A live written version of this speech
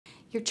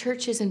Your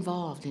church is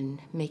involved in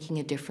making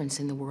a difference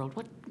in the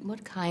world.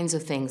 What kinds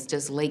of things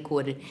does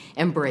Lakewood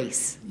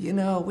embrace? You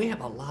know, we have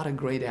a lot of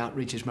great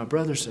outreaches. My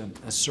brother's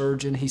a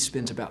surgeon. He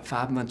spends about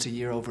 5 months a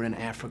year over in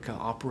Africa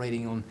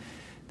operating on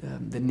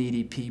the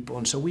needy people.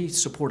 And so we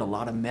support a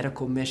lot of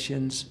medical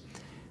missions,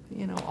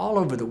 you know, all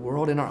over the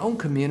world. In our own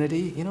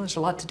community, you know, there's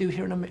a lot to do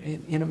here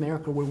in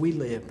America where we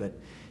live, but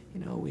you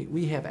know,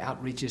 we have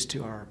outreaches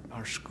to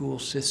our school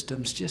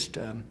systems, just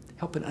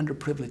helping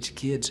underprivileged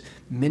kids,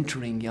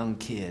 mentoring young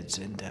kids,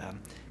 and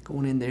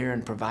going in there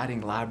and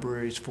providing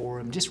libraries for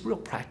them, just real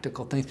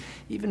practical things.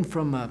 Even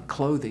from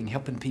clothing,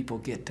 helping people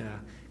get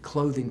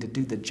clothing to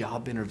do the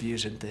job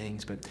interviews and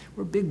things. But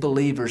we're big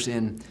believers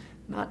in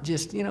not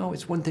just, you know,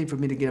 it's one thing for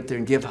me to get up there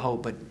and give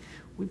hope, but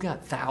we've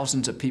got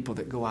thousands of people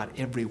that go out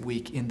every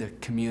week in the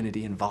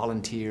community and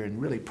volunteer in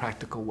really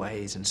practical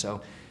ways, and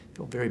so I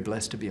feel very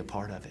blessed to be a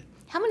part of it.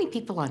 How many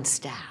people on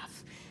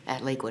staff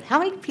at Lakewood? How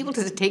many people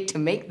does it take to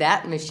make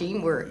that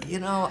machine work? You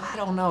know, I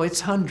don't know.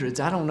 It's hundreds.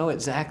 I don't know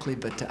exactly,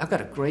 but I've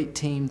got a great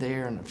team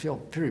there, and I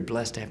feel very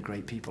blessed to have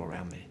great people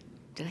around me.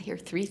 Did I hear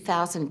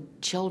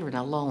 3,000 children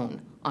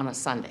alone on a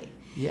Sunday?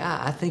 Yeah,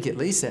 I think at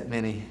least that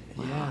many.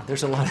 Wow. Yeah,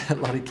 there's a lot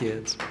of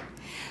kids.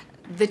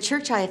 The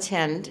church I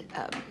attend,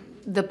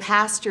 the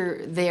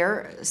pastor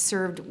there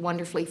served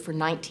wonderfully for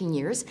 19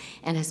 years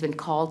and has been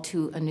called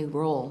to a new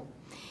role.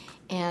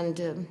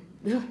 And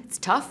it's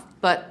tough,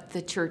 but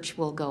the church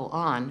will go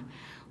on.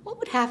 What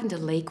would happen to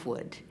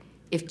Lakewood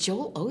if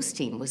Joel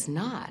Osteen was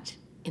not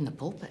in the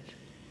pulpit?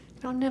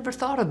 You know, I never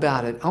thought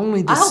about it. I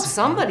hope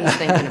somebody's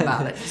thinking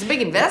about it. It's a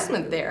big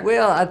investment there.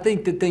 Well, I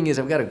think the thing is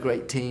I've got a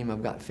great team.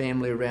 I've got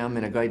family around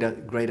me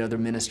and great other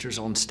ministers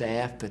on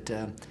staff. But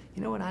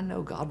you know what? I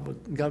know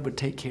God would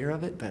take care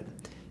of it. But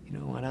you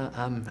know what?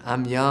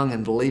 I'm young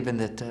and believing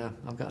that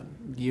I've got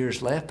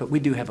years left. But we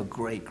do have a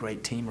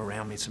great team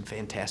around me. Some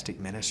fantastic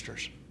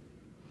ministers.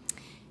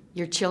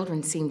 Your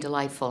children seem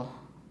delightful.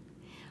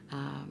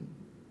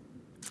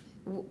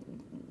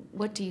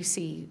 What do you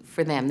see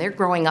for them? They're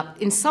growing up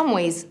in some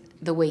ways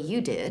the way you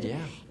did,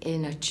 yeah,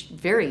 in a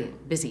very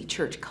busy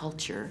church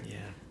culture. Yeah.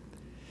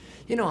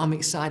 You know, I'm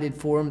excited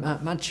for them.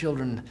 My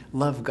children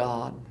love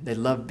God. They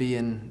love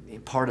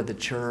being part of the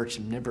church,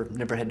 and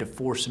never had to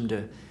force them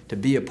to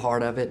be a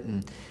part of it.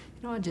 And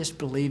you know, I just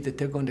believe that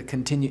they're going to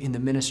continue in the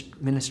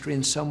ministry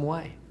in some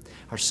way.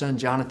 Our son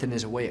Jonathan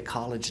is away at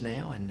college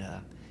now and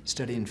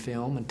studying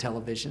film and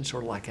television,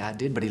 sort of like I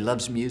did, but he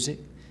loves music.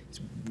 He's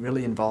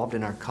really involved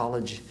in our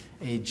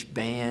college-age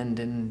band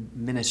and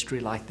ministry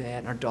like that.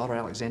 And our daughter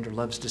Alexandra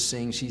loves to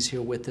sing. She's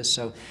here with us.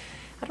 So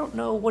I don't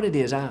know what it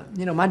is.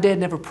 You know, my dad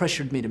never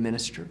pressured me to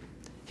minister.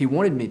 He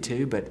wanted me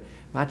to, but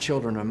my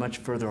children are much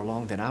further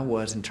along than I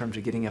was in terms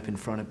of getting up in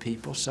front of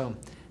people. So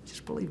I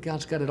just believe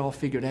God's got it all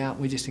figured out.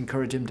 We just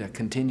encourage him to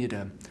continue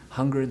to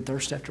hunger and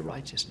thirst after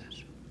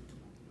righteousness.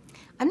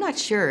 I'm not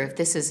sure if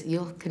this is,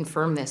 you'll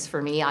confirm this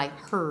for me. I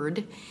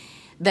heard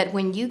that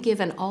when you give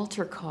an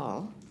altar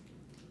call,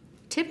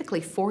 typically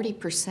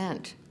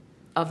 40%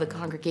 of the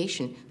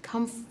congregation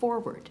come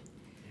forward.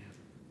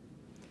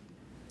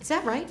 Is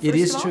that right? It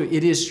is true.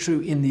 It is true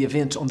in the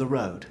events on the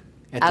road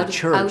at the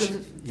church. Out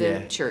of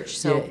the church.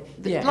 So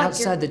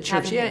outside the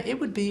church. Yeah, it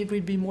would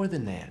be more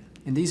than that.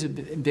 And these are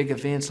big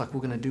events, like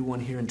we're going to do one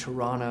here in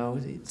Toronto.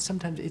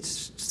 Sometimes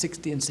it's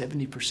 60 and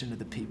 70% of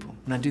the people.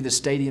 When I do the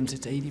stadiums,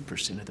 it's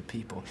 80% of the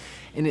people.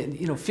 And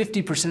you know,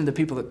 50% of the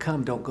people that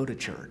come don't go to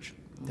church.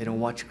 They don't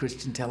watch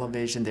Christian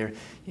television. They're,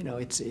 you know,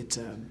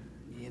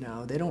 you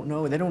know, they don't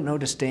know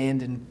to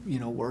stand and, you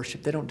know,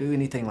 worship. They don't do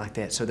anything like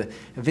that. So the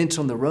events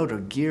on the road are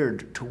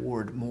geared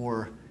toward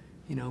more,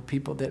 you know,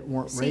 people that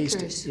weren't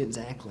raised.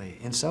 Exactly.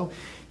 And so,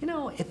 you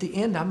know, at the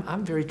end,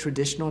 I'm very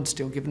traditional and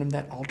still giving them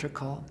that altar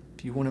call.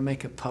 If you want to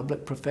make a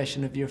public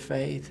profession of your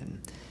faith, and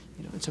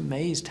you know, it's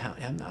amazed how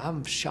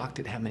I'm shocked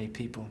at how many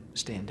people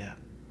stand up.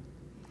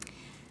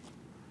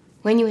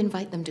 When you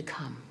invite them to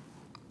come,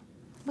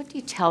 what do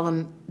you tell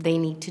them they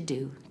need to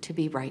do to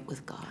be right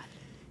with God?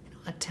 You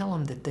know, I tell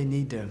them that they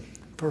need to,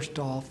 first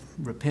off,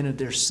 repent of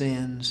their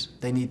sins.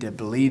 They need to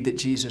believe that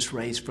Jesus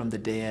raised from the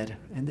dead,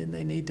 and then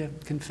they need to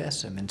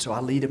confess him. And so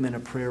I lead them in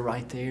a prayer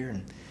right there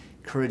and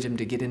encourage them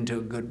to get into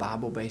a good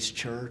Bible-based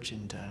church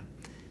and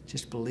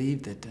just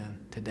believe that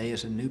today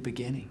is a new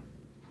beginning.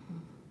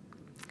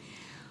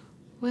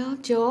 Well,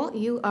 Joel,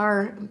 you're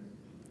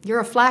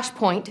a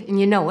flashpoint, and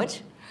you know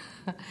it,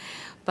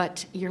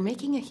 but you're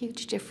making a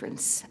huge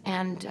difference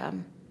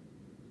and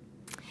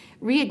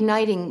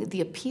reigniting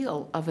the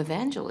appeal of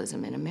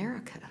evangelism in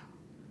America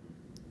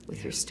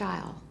with your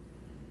style.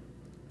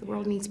 The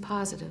world needs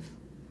positive.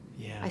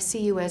 Yeah. I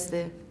see you as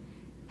the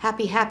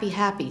happy, happy,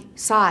 happy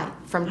Cy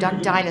from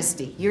Duck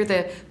Dynasty. You're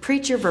the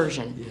preacher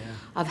version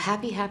of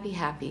happy, happy,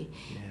 happy.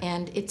 Yeah.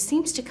 And it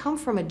seems to come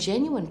from a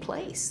genuine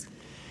place.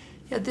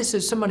 Yeah, this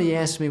is, somebody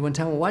asked me one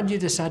time, well, why did you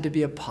decide to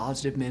be a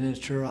positive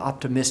minister,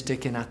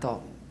 optimistic? And I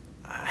thought,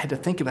 I had to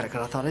think about it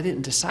because I thought I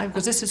didn't decide,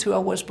 because this is who I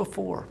was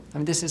before. I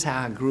mean, this is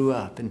how I grew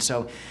up. And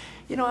so,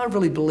 you know, I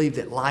really believe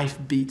that life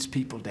beats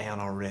people down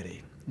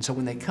already. And so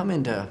when they come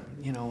into,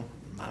 you know,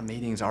 my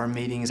meetings, our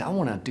meetings, I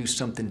want to do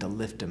something to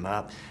lift them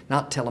up.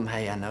 Not tell them,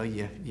 hey, I know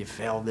you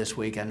failed this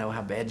week. I know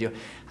how bad you.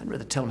 I'd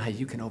rather tell them, hey,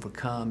 you can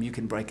overcome. You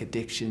can break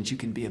addictions. You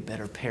can be a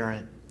better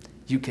parent.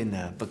 You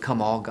can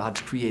become all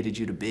God's created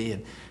you to be.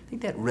 And I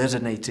think that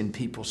resonates in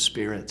people's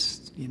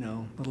spirits, you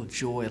know, a little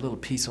joy, a little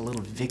peace, a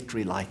little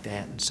victory like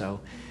that. And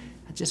so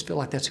I just feel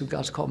like that's who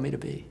God's called me to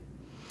be.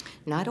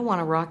 Now, I don't want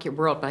to rock your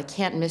world, but I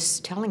can't miss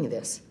telling you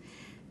this.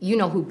 You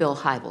know who Bill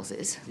Hybels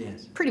is.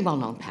 Yes. Pretty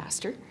well-known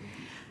pastor.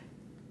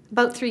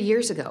 About 3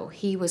 years ago,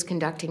 he was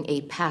conducting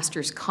a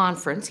pastor's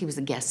conference. He was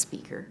a guest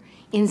speaker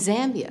in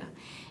Zambia.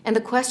 And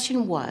the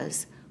question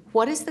was,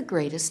 what is the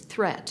greatest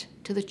threat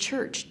to the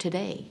church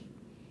today?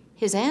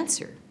 His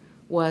answer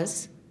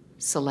was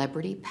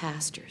celebrity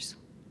pastors.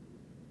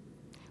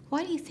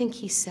 Why do you think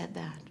he said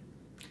that?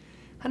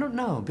 I don't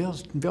know. Bill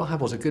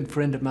Hybels' a good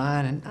friend of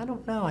mine, and I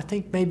don't know. I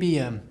think maybe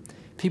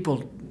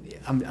people,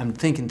 I'm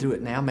thinking through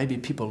it now, maybe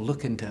people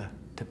looking to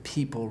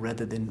people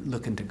rather than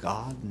looking to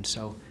God, and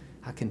so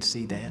I can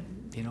see that,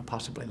 you know,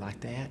 possibly like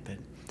that. But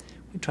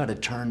we try to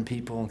turn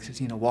people,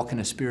 you know, walk in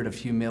a spirit of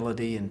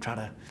humility and try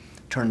to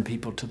turn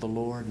people to the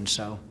Lord, and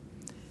so,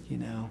 you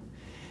know,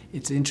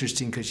 it's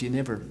interesting because you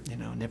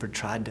never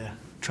tried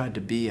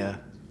to be a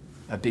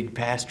big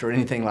pastor or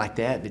anything like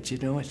that, but you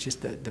know, it's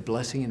just the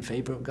blessing and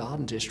favor of God,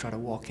 and just try to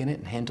walk in it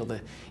and handle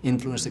the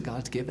influence that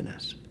God's given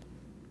us.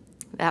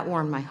 That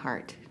warmed my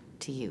heart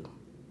to you.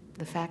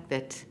 The fact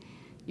that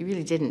you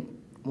really didn't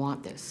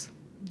want this.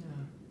 No.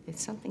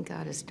 It's something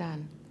God has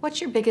done. What's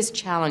your biggest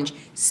challenge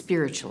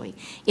spiritually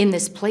in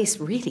this place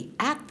really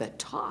at the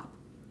top?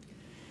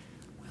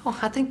 Well,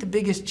 I think the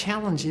biggest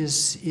challenge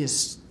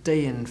is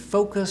staying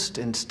focused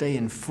and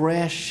staying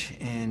fresh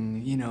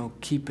and, you know,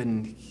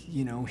 keeping,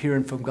 you know,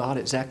 hearing from God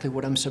exactly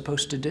what I'm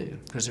supposed to do.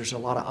 Because there's a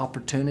lot of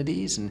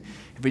opportunities, and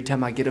every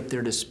time I get up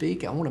there to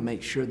speak, I want to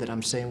make sure that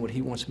I'm saying what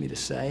He wants me to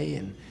say,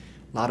 and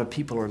a lot of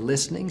people are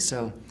listening,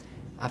 so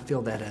I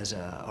feel that as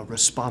a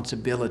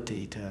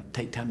responsibility to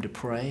take time to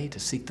pray, to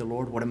seek the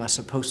Lord. What am I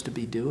supposed to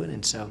be doing?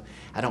 And so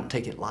I don't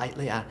take it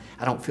lightly. I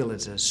don't feel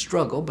it's a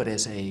struggle, but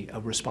as a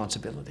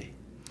responsibility.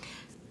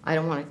 I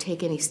don't want to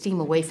take any steam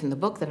away from the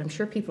book that I'm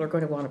sure people are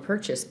going to want to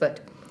purchase, but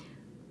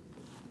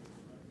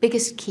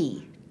biggest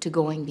key to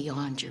going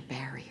beyond your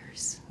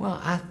barriers? Well,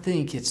 I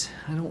think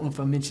I don't know if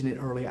I mentioned it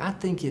earlier, I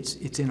think it's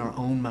in our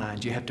own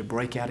minds. You have to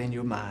break out in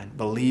your mind.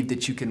 Believe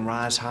that you can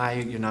rise higher.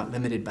 You're not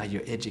limited by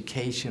your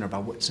education or by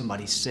what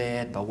somebody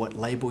said, by what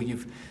label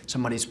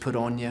somebody's put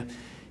on you.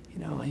 You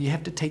know, you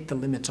have to take the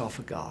limits off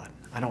of God.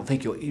 I don't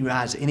think you'll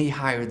rise any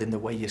higher than the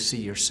way you see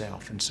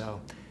yourself. And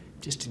so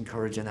just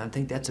encouraging. I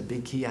think that's a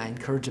big key. I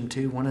encourage them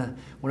to want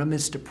them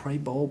is to pray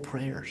bold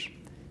prayers.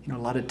 You know,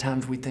 a lot of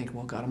times we think,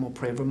 well, God, I'm going to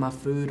pray for my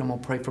food. I'm going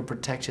to pray for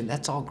protection.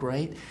 That's all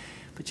great.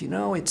 But, you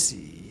know,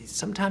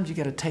 sometimes you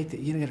got to take that.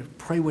 You got to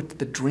pray with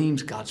the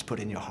dreams God's put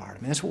in your heart.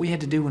 I mean, that's what we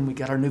had to do when we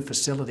got our new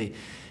facility.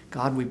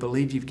 God, we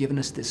believe You've given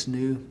us this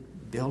new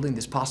building,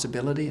 this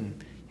possibility,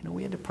 and you know,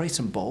 we had to pray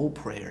some bold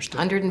prayers.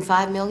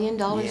 $105 million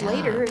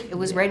later, it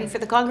was ready for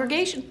the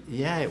congregation.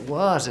 Yeah, it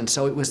was. And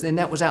so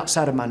that was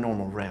outside of my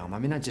normal realm. I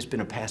mean, I'd just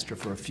been a pastor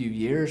for a few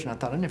years, and I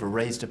thought I never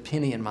raised a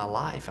penny in my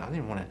life. I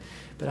didn't want to,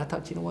 but I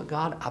thought, you know what,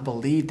 God, I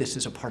believe this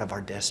is a part of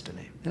our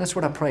destiny. And that's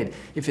what I prayed.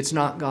 If it's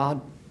not God,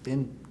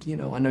 then, you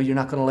know, I know You're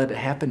not going to let it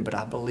happen, but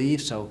I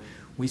believe. So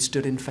we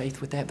stood in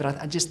faith with that.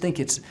 But I just think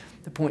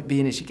the point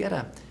being is you got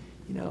to,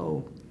 you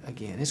know,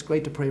 again, it's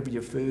great to pray for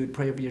your food,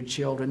 pray for your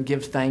children,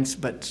 give thanks,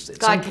 but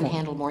God can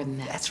handle more than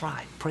that. That's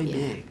right. Pray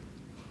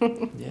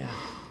big. Yeah.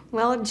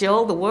 Well,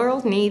 Joel, the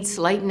world needs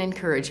light and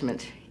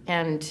encouragement,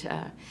 and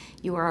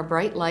you are a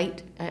bright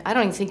light. I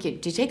don't even think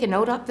do you take a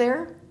note up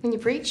there when you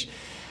preach?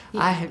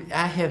 I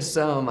have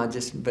some.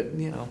 But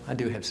you know, I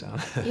do have some.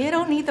 You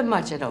don't need them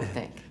much, I don't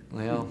think.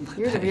 Well,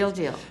 you're the real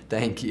deal.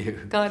 Thank you.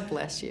 God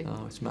bless you.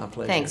 Oh, it's my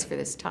pleasure. Thanks for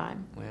this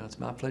time. Well, it's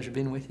my pleasure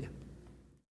being with you.